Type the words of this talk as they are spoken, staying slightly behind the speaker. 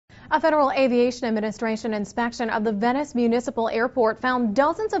A Federal Aviation Administration inspection of the Venice Municipal Airport found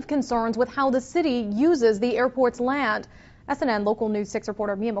dozens of concerns with how the city uses the airport's land. SNN Local News 6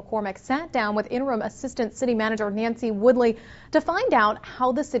 reporter Mia McCormick sat down with Interim Assistant City Manager Nancy Woodley to find out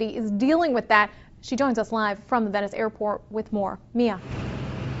how the city is dealing with that. She joins us live from the Venice Airport with more. Mia.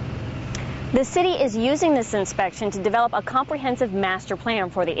 The city is using this inspection to develop a comprehensive master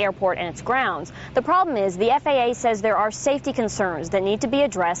plan for the airport and its grounds. The problem is the FAA says there are safety concerns that need to be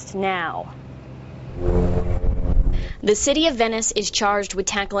addressed now. The city of Venice is charged with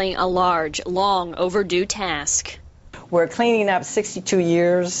tackling a large, long overdue task. We're cleaning up 62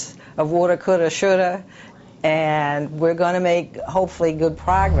 years of woulda, coulda, shoulda, and we're going to make, hopefully, good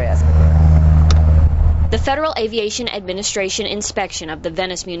progress. The Federal Aviation Administration inspection of the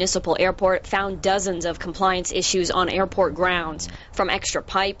Venice Municipal Airport found dozens of compliance issues on airport grounds, from extra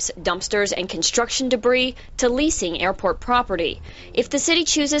pipes, dumpsters, and construction debris to leasing airport property. If the city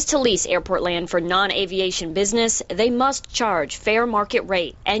chooses to lease airport land for non-aviation business, they must charge fair market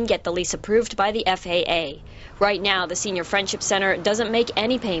rate and get the lease approved by the FAA. Right now, the Senior Friendship Center doesn't make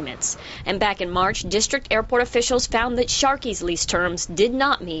any payments. And back in March, district airport officials found that Sharkey's lease terms did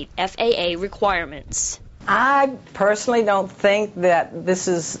not meet FAA requirements. I personally don't think that this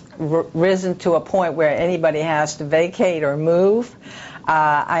has risen to a point where anybody has to vacate or move.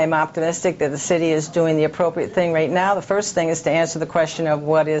 I am optimistic that the city is doing the appropriate thing right now. The first thing is to answer the question of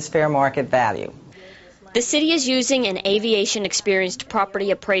what is fair market value. The city is using an aviation experienced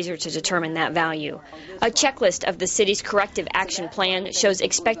property appraiser to determine that value. A checklist of the city's corrective action plan shows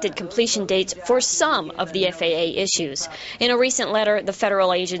expected completion dates for some of the FAA issues. In a recent letter, the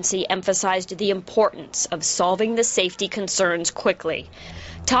federal agency emphasized the importance of solving the safety concerns quickly.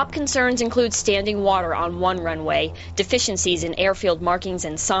 Top concerns include standing water on one runway, deficiencies in airfield markings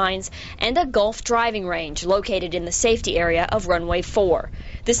and signs, and a golf driving range located in the safety area of runway 4.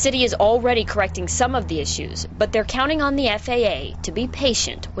 The city is already correcting some of the issues, but they're counting on the FAA to be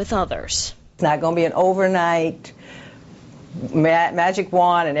patient with others. It's not going to be an overnight magic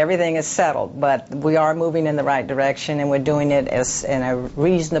wand and everything is settled, but we are moving in the right direction and we're doing it in a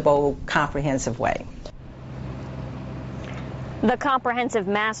reasonable, comprehensive way. The comprehensive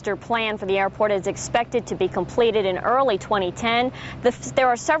master plan for the airport is expected to be completed in early 2010. There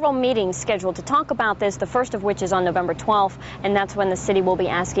are several meetings scheduled to talk about this, the first of which is on November 12th, and that's when the city will be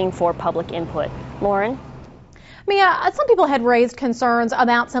asking for public input. Lauren? Mia, some people had raised concerns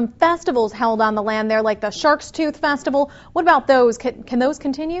about some festivals held on the land there, like the Shark's Tooth Festival. What about those? Can those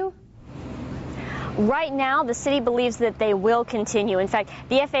continue? Right now, the city believes that they will continue. In fact,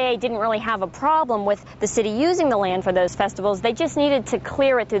 the FAA didn't really have a problem with the city using the land for those festivals. They just needed to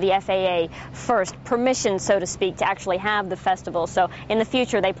clear it through the FAA first, permission, so to speak, to actually have the festival. So in the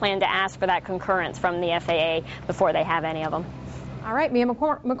future, they plan to ask for that concurrence from the FAA before they have any of them. All right, Mia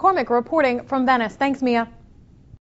McCormick reporting from Venice. Thanks, Mia.